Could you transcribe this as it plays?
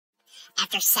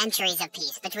After centuries of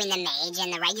peace between the Mage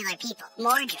and the regular people,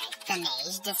 Mordred, the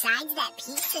Mage, decides that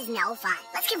peace is no fun.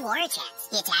 Let's give war a chance.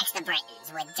 He attacks the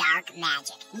Britons with dark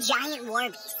magic, giant war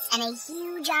beasts, and a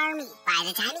huge army. By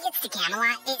the time he gets to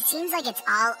Camelot, it seems like it's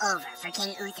all over for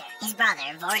King Uther. His brother,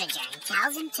 Vortigern,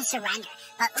 tells him to surrender,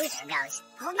 but Uther goes,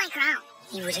 "Hold my crown."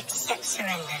 He would accept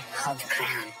surrender, hold the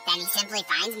crown. Then he simply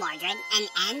finds Mordred and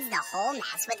ends the whole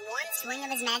mess with one swing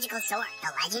of his magical sword,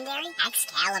 the legendary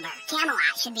Excalibur.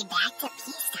 Camelot should be back to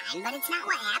peacetime, but it's not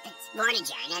what happens.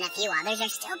 Vortigern and a few others are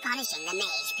still punishing the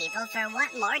Mage people for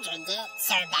what Mordred did.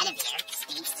 Sir Bedivere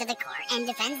speaks to the court and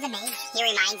defends the Mage. He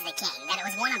reminds the king that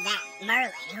it was one of them,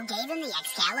 Merlin, who gave him the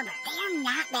Excalibur. They are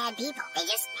not bad people. They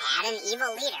just had an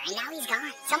evil leader, and now he's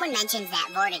gone. Someone mentions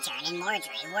that Vortigern and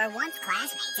Mordred were once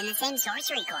classmates in the same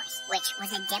sorcery course, which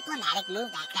was a diplomatic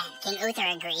move back then. King Uther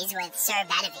agrees with Sir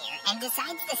Bedivere and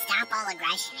decides to stop all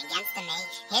aggression against the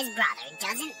Mage. His brother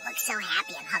doesn't look so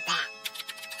happy about that.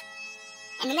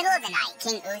 In the middle of the night,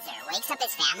 King Uther wakes up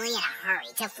his family in a hurry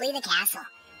to flee the castle.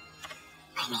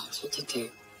 I need you to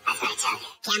do as I tell you.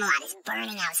 Camelot is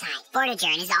burning outside.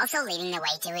 Vortigern is also leading the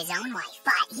way to his own wife,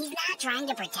 but he's not trying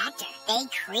to protect her. They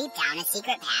creep down a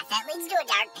secret path that leads to a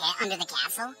dark pit under the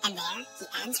castle, and there he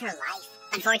ends her life.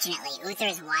 Unfortunately,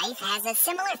 Uther's wife has a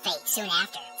similar fate soon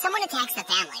after. Someone attacks the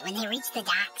family when they reach the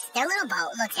docks. Their little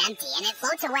boat looks empty and it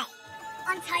floats away,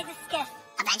 Untie the skiff.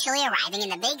 eventually arriving in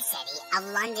the big city of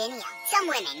Londinium. Some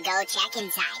women go check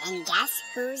inside, and guess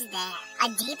who's there? A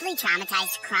deeply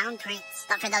traumatized crown prince.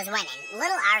 But for those women,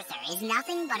 little Arthur is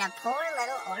nothing but a poor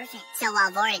little orphan. So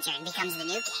while Vortigern becomes the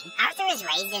new king, Arthur is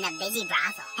raised in a busy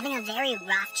brothel, having a very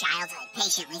rough childhood,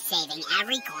 patiently saving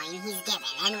every coin he's given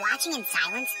and watching in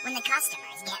silence when the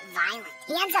customers get violent.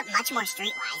 He ends up much more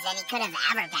streetwise than he could have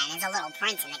ever been as a little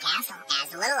prince in the castle.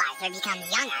 As little Arthur becomes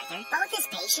young Arthur, both his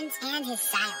patience and his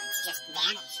silence just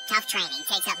vanish. Tough training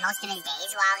takes up most of his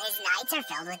days, while his nights are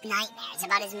filled with nightmares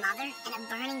about his mother and a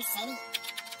burning city.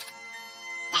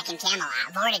 Back in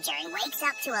Camelot, Vortigern wakes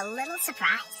up to a little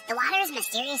surprise. The water is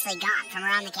mysteriously gone from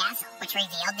around the castle, which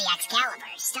revealed the Excalibur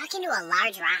stuck into a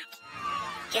large rock.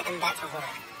 Get them back to work.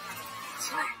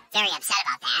 Sure. Very upset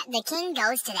about that, the king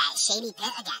goes to that shady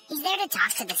pit again. He's there to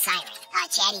talk to the Siren, a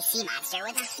chatty sea monster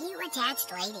with a few attached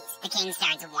ladies. The king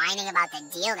starts whining about the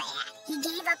deal they had. He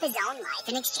gave up his own life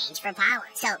in exchange for power.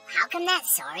 So how come that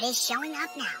sword is showing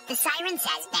up now? The Siren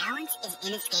says balance is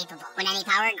inescapable. When any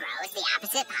power grows, the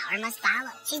opposite power must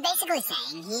follow. She's basically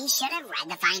saying he should have read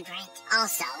the fine print.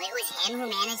 Also, it was him who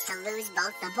managed to lose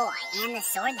both the boy and the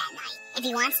sword that night. If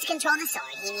he wants to control the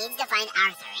sword, he needs to find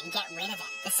Arthur and get rid of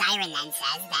him. The Siren then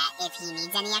says that if he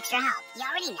needs any extra help, he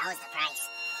already knows the price.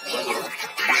 You know the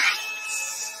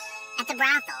price. At the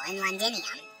brothel in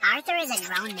Londinium, Arthur is a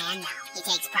grown man now. He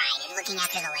takes pride in looking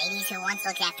after the ladies who once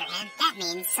looked after him. That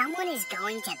means someone is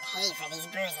going to pay for these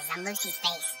bruises on Lucy's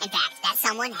face. In fact, that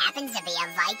someone happens to be a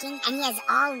Viking, and he has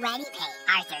already paid.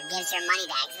 Arthur gives her money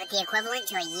bags with the equivalent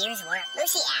to a year's work.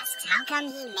 Lucy asks how come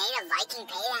he made a Viking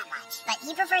pay that much, but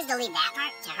he prefers to leave that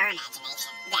part to her imagination.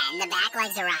 Then the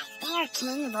backlegs arrive. They are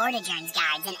King Vortigern's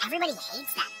guards, and everybody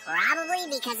hates them. Probably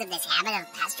because of this habit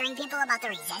of pestering people about the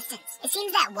resistance. It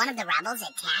seems that one of the rebels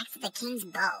attacked the king's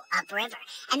bow upriver,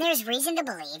 and there's reason to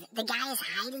believe the guy is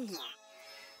hiding here.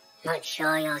 Not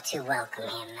sure you're too welcome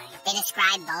here, mate. They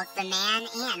describe both the man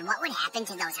and what would happen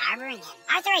to those harboring him.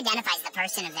 Arthur identifies the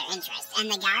person of their interest, and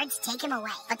the guards take him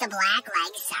away. But the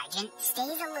black-legged sergeant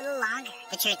stays a little longer.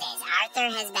 The truth is, Arthur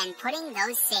has been putting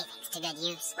those savings to good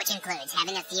use, which includes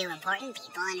having a few important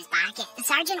people in his pocket. The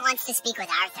sergeant wants to speak with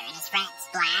Arthur and his friends,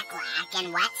 Black Lack and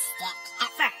Wet Stick.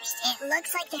 At first, it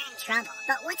looks like they're in trouble,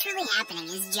 but what's really happening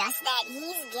is just that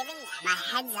he's giving them a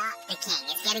heads up. The king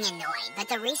is getting annoyed, but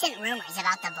the recent rumors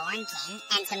about the Born King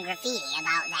and some graffiti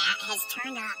about that has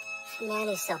turned up. Man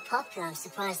is so popular, I'm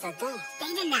surprised at that.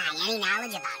 They deny any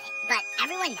knowledge about it, but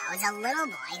everyone knows a little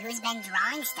boy who's been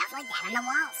drawing stuff like that on the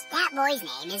walls. That boy's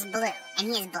name is Blue, and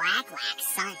he is Black Lack's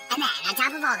son. And then, on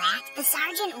top of all that, the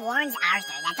sergeant warns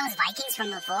Arthur that those Vikings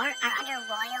from before are under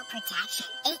royal protection.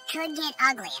 It could get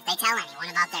ugly if they tell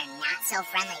anyone about their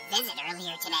not-so-friendly visit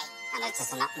earlier today. And that's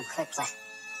just not quickly.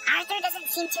 Arthur doesn't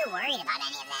seem too worried about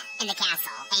any of that. In the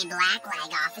castle, a black-leg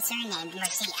officer named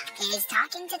Mercia is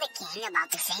talking to the king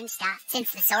about the same stuff.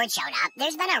 Since the sword showed up,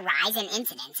 there's been a rise in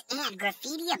incidents and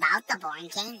graffiti about the Born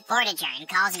King. Vortigern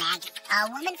calls Mage, a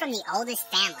woman from the oldest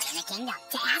family in the kingdom,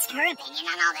 to ask her opinion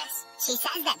on all this. She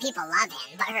says that people love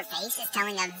him, but her face is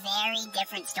telling a very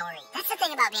different story. That's the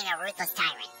thing about being a ruthless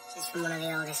tyrant. She's from one of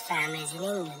the oldest families in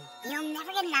England. You'll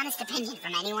never get an honest opinion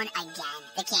from anyone again.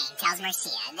 The king tells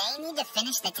Mercia they need to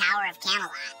finish the Tower of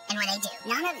Camelot, and when they do,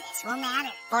 none of this will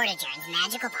matter. Vortigern's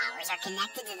magical powers are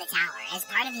connected to the tower as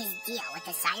part of his deal with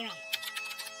the siren.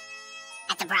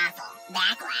 At the brothel,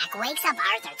 Backlack wakes up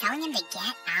Arthur telling him to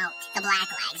get out. The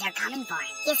Blacklegs are coming for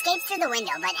him. He escapes through the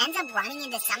window but ends up running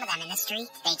into some of them in the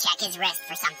street. They check his wrist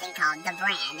for something called the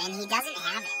brand and he doesn't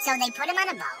have it. So they put him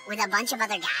on a boat with a bunch of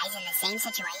other guys in the same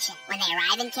situation. When they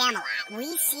arrive in Camelot,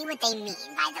 we see what they mean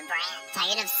by the brand.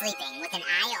 Tired of sleeping with an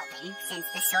eye open since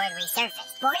the sword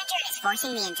resurfaced, Vortigern is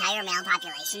forcing the entire male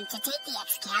population to take the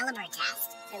Excalibur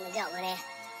test. And we got one here.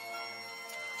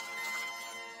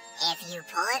 If you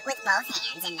pull it with both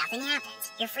hands and nothing happens,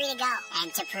 you're free to go.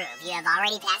 And to prove you have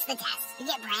already passed the test, you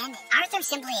get branded. Arthur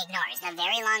simply ignores the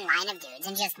very long line of dudes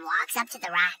and just walks up to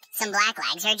the rock. Some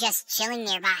Blacklegs are just chilling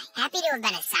nearby, happy to have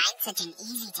been assigned such an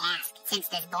easy task, since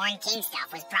this Born King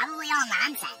stuff was probably all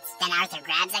nonsense. Then Arthur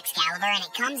grabs Excalibur and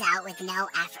it comes out with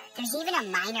no effort. There's even a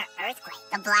minor earthquake.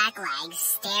 The Blacklegs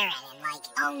stare at him like,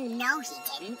 oh no he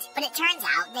didn't. But it turns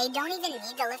out they don't even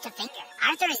need to lift a finger.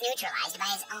 Arthur is neutralized by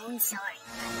his own sword.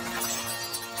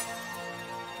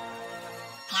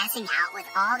 Passing out with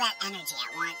all that energy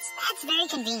at once. That's very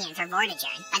convenient for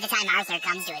Vortigern. By the time Arthur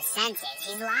comes to his senses,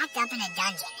 he's locked up in a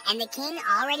dungeon, and the king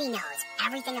already knows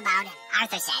everything about him.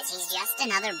 Arthur says he's just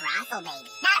another brothel baby.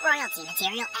 Not royalty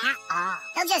material at all.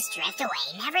 He'll just drift away,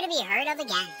 never to be heard of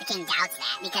again. The king doubts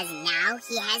that, because now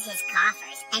he has his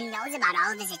coffers and knows about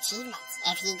all of his achievements.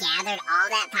 If he gathered all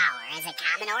that power as a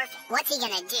common orphan, what's he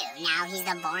gonna do now he's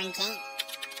the Born King?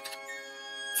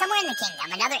 Somewhere in the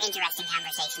kingdom, another interesting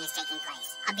conversation is taking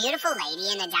place. A beautiful lady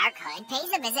in a dark hood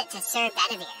pays a visit to Sir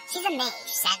Bedivere. She's a mage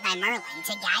sent by Merlin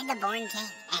to guide the Born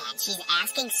King, and she's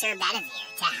asking Sir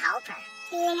Bedivere to help her.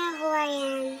 Do you know who I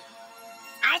am?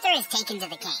 Arthur is taken to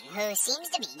the king, who seems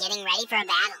to be getting ready for a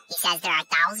battle. He says there are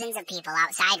thousands of people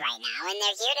outside right now, and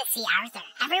they're here to see Arthur.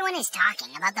 Everyone is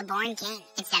talking about the Born King.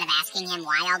 Instead of asking him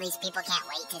why all these people can't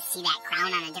wait to see that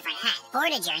crown on a different head,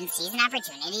 Vortigern sees an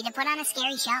opportunity to put on a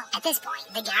scary show. At this point,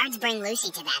 the guards bring Lucy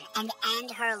to them and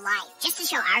end her life, just to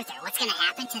show Arthur what's going to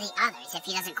happen to the others if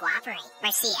he doesn't cooperate.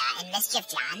 Mercia and Mischief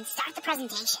John start the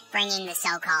presentation, bringing the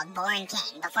so-called Born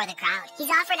King before the crowd. He's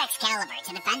offered Excalibur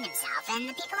to defend himself, and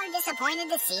the people are disappointed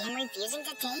to see him refusing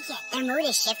to take it. Their mood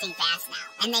is shifting fast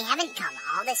now, and they haven't come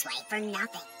all this way for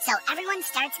nothing. So everyone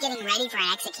starts getting ready for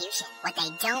an execution. What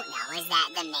they don't know is that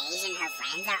the mage and her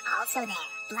friends are also there,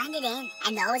 blended in,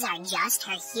 and those are just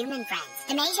her human friends.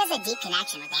 The mage has a deep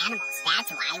connection with animals.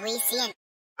 That's why we see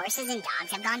horses and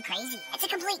dogs have gone crazy. It's a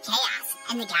complete chaos,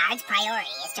 and the guards'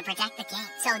 priority is to protect the king.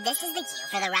 So this is the cue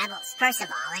for the rebels.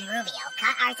 Percival and Rubio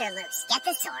cut Arthur loose, get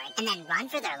the sword, and then run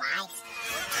for their lives.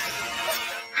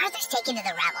 Arthur's taken to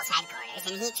the rebels' headquarters,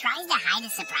 and he tries to hide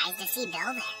his surprise to see Bill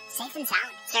there, safe and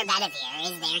sound. Sir Bedivere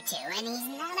is there too, and he's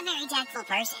not a very tactful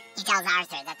person. He tells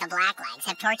Arthur that the Blacklegs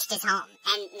have torched his home,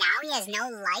 and now he has no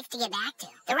life to get back to.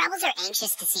 The rebels are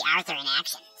anxious to see Arthur in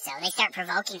action, so they start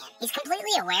provoking him. He's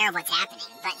completely aware of what's happening,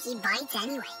 but he bites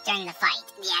anyway. During the fight,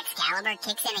 the Excalibur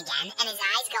kicks in again, and his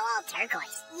eyes go all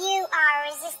turquoise. You are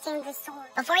resisting the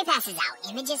sword. Before he passes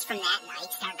out, images from that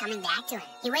night start coming back to him.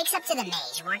 He wakes up to the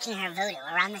mage working her voodoo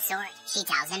around the sword. She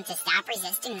tells him to stop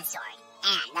resisting the sword,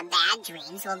 and the bad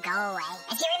dreams will go away.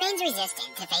 As he remains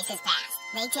resistant to face his past,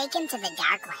 they take him to the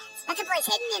Darklands. That's a place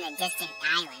hidden in a distant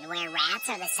island where rats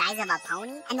are the size of a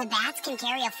pony, and the bats can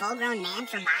carry a full-grown man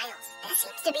for miles. This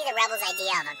seems to be the rebels'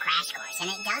 idea of a crash course, and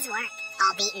it does work.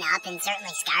 All beaten up and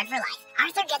certainly scarred for life,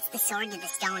 Arthur gets the sword to the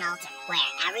stone altar, where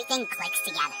everything clicks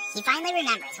together. He finally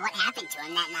remembers what happened to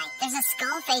him that night. There's a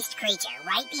skull-faced creature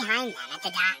right behind them at the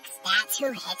docks. That's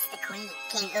who hits the queen.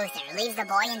 King Uther leaves the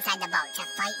boy inside the boat to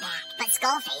fight back, but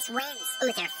Skullface wins.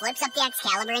 Uther flips up the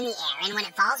Excalibur in the air, and when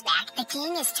it falls back, the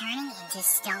king is turning into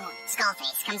stone.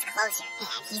 Skullface comes closer, and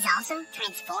he's also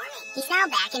transforming. He's now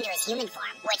back into his human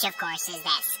form, which of course is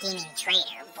that scheming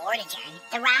traitor, Vortigern.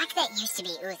 The rock that used to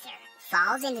be Uther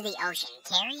falls into the ocean,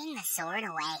 carrying the sword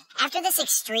away. After this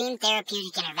extreme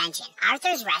therapeutic intervention,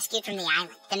 Arthur's rescued from the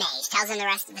island. The mage tells him the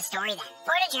rest of the story then.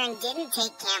 Vortigern didn't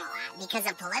take Camelot because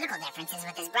of political differences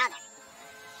with his brother.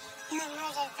 You were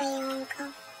murdered by your uncle.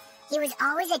 He was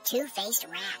always a two-faced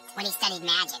rat. When he studied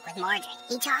magic with Mordred,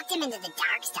 he talked him into the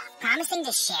dark stuff, promising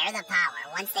to share the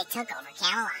power once they took over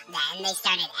Camelot. Then they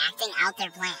started acting out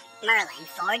their plan. Merlin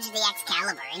forged the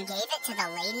Excalibur and gave it to the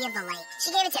Lady of the Lake.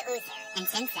 She gave it to Uther, and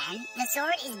since then, the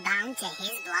sword is bound to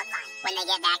his bloodline. When they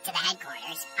get back to the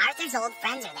headquarters, Arthur's old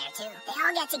friends are there too. They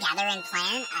all get together and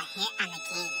plan a hit on the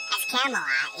king. As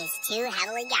Camelot is too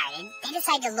heavily guarded, they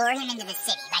decide to lure him into the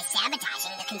city by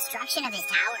sabotaging the construction of his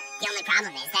tower. The only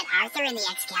problem is that Arthur and the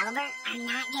Excalibur are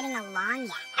not getting along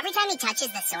yet. Every time he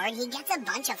touches the sword, he gets a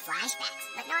bunch of flashbacks,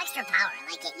 but no extra power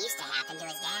like it used to happen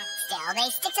to his dad. Still, they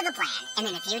stick to the plan, and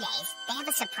in a few days, they have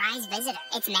a surprise visitor.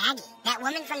 It's Maggie, that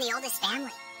woman from the oldest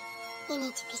family. You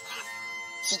need to be careful.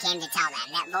 She came to tell them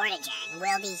that Vortigern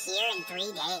will be here in 3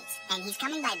 days, and he's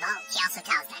coming by boat. She also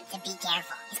tells them to be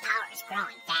careful. His power is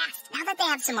growing fast. Now that they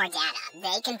have some more data,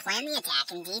 they can plan the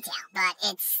attack in detail, but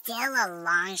it's still a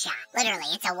long shot. Literally,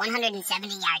 it's a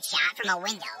 170-yard shot from a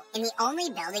window in the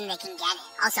only building they can get in,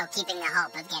 also keeping the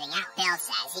hope of getting out. Bill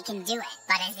says he can do it,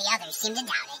 but as the others seem to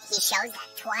doubt it, he shows them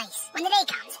twice. When the day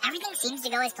comes, everything seems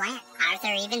to go as planned.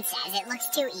 Arthur even says it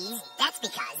looks too easy. That's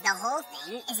because the whole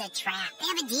thing is a trap. They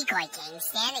have a decoy king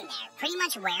standing there, pretty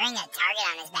much wearing a target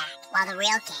on his back, while the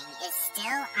real king is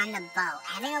still on the boat,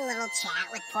 having a little chat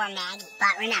with poor Maggie.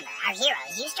 But remember, our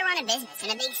heroes used to run a business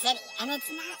in a big city, and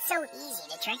it's not so easy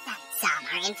to trick them. Some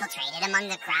are infiltrated among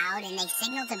the crowd, and they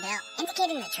signal to Bill,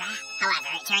 indicating the trap.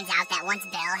 However, it turns out that once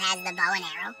Bill has the bow and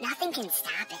arrow, nothing can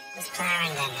stop him. Who's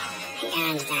Clarendon? He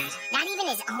earned that. Not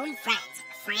even his own friends,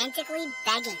 frantically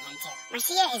begging him to.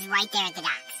 Marcia is right there at the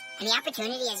docks, and the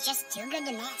opportunity is just too good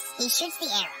to miss. He shoots the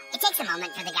arrow. It takes a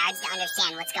moment for the guards to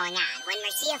understand what's going on when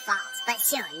Marcia falls, but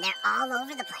soon they're all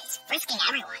over the place, frisking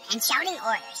everyone and shouting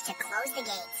orders to close the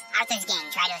gates. Arthur's gang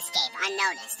try to escape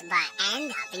unnoticed, but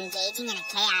end up engaging in a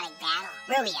chaotic battle.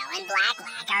 Rubio and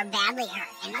Blacklock are badly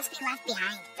hurt and must be left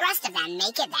behind. The rest of them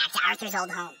make it back to Arthur's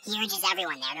old home. He urges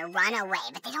everyone there to run away,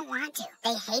 but they don't want to.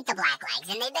 They hate the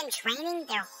Blacklegs, and they've been training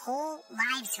their whole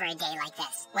lives for a day like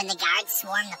this. When the guards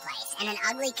swarm the place and an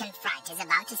ugly confront is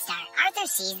about to start, Arthur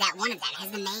sees that one of them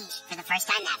has the Mage. For the first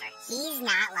time ever, he's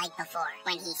not like before.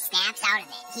 When he snaps out of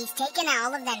it, he's taken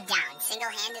all of them down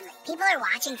single-handedly. People are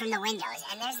watching from the windows,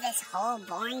 and there's this whole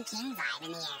born king vibe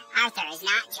in the air. Arthur is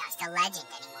not just a legend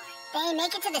anymore. They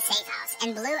make it to the safe house,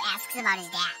 and Blue asks about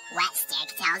his dad. Wetstick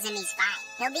tells him he's fine.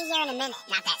 He'll be here in a minute.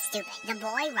 Not that stupid. The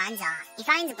boy runs off. He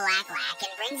finds Blacklock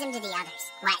and brings him to the others.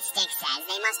 Wetstick says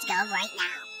they must go right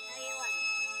now.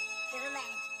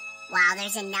 While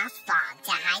there's enough fog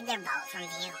to hide their boat from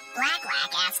view.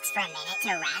 Blacklock asks for a minute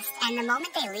to rest, and the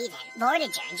moment they leave him,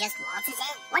 Vortigern just waltzes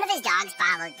in. One of his dogs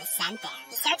followed the scent there.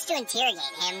 He starts to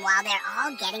interrogate him while they're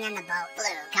all getting on the boat.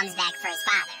 Blue comes back for his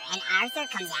father, and Arthur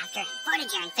comes after him.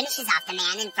 Vortigern finishes off the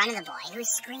man in front of the boy, who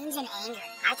screams in anger.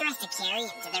 Arthur has to carry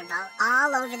him to their boat.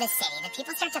 All over the city, the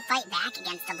people start to fight back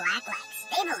against the Blacklegs.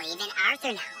 They believe in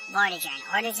Arthur now. Vortigern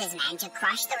orders his men to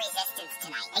crush the resistance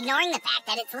tonight, ignoring the fact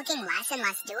that it's looking less and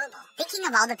less doable. Thinking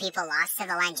of all the people lost to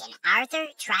the legend, Arthur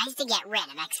tries to get rid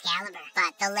of Excalibur,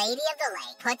 but the Lady of the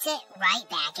Lake puts it right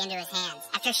back into his hands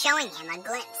after showing him a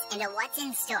glimpse into what's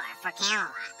in store for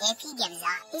Camelot. If he gives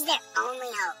up, he's their only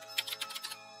hope.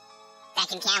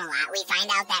 Back in Camelot, we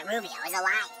find out that Rubio is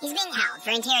alive. He's being held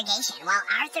for interrogation while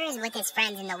Arthur is with his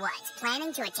friends in the woods,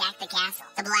 planning to attack the castle.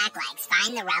 The Blacklegs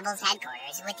find the rebels'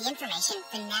 headquarters with the information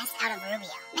finessed out of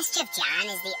Rubio. Mischief John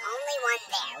is the only one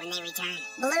there when they return.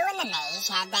 Blue and the Mage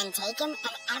have been taken,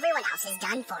 and everyone else is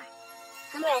done for.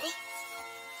 I'm ready.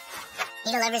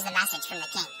 He delivers the message from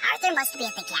the king. Arthur must be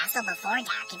at the castle before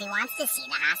dark if he wants to see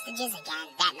the hostages again.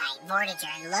 That night,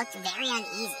 Vortigern looked very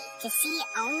uneasy to see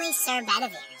only Sir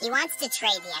Bedivere. He wants to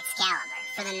trade the Excalibur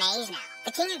for the Mage now.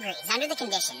 The king agrees under the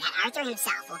condition that Arthur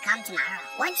himself will come tomorrow.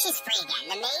 Once she's free again,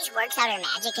 the Mage works out her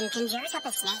magic and conjures up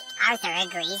a snake. Arthur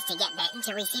agrees to get bitten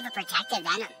to receive a protective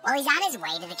venom. While he's on his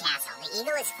way to the castle, the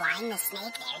eagle is flying the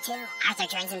snake there too. Arthur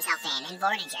turns himself in, and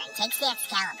Vortigern takes the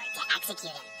Excalibur to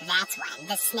execute him. That's when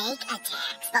the snake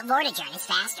attacks, but Vortigern is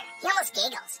faster. He almost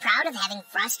giggles, proud of having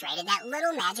frustrated that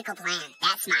little magical plan.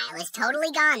 That smile is totally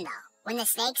gone though when the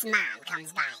snake's mom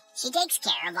comes by. She takes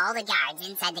care of all the guards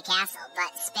inside the castle,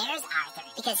 but spares Arthur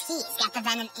because he's got the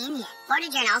venom in him.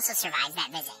 Vortigern also survives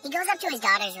that visit. He goes up to his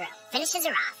daughter's room, finishes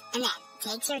her off, and then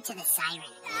takes her to the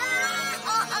siren.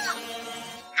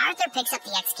 Arthur picks up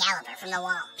the Excalibur from the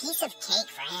wall. Piece of cake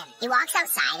for him. He walks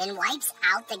outside and wipes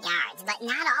out the guards, but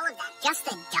not all of them, just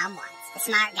the dumb ones. The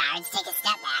smart guards take a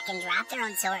step back and drop their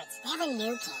own swords. They have a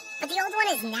new king, but the old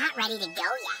one is not ready to go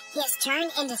yet. He has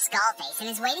turned into Skullface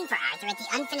and is waiting for Arthur at the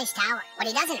unfinished tower.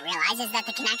 What he doesn't realize is that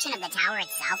the connection of the tower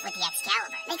itself with the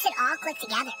Excalibur makes it all click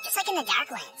together, just like in the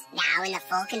Darklands. Now, in the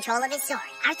full control of his sword,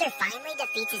 Arthur finally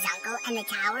defeats his uncle and the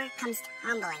tower comes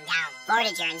tumbling down.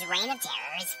 Vortigern's reign of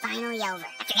terror is finally over.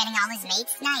 After getting all his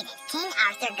mates knighted, King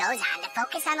Arthur goes on to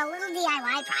focus on a little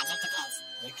DIY project of his.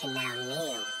 You can now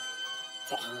kneel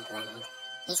to England.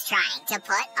 He's trying to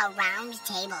put a round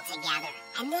table together.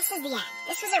 And this is the end.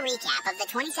 This was a recap of the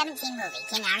 2017 movie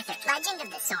King Arthur, Legend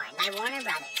of the Sword by Warner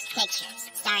Brothers.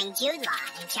 Pictures, starring Jude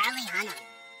and Charlie Hunnam.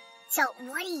 So,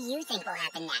 what do you think will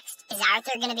happen next? Is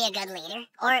Arthur going to be a good leader?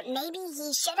 Or maybe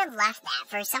he should have left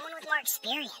that for someone with more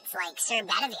experience, like Sir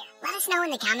Bedivere? Let us know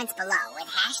in the comments below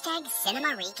with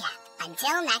 #CinemaRecap.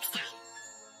 Until next time.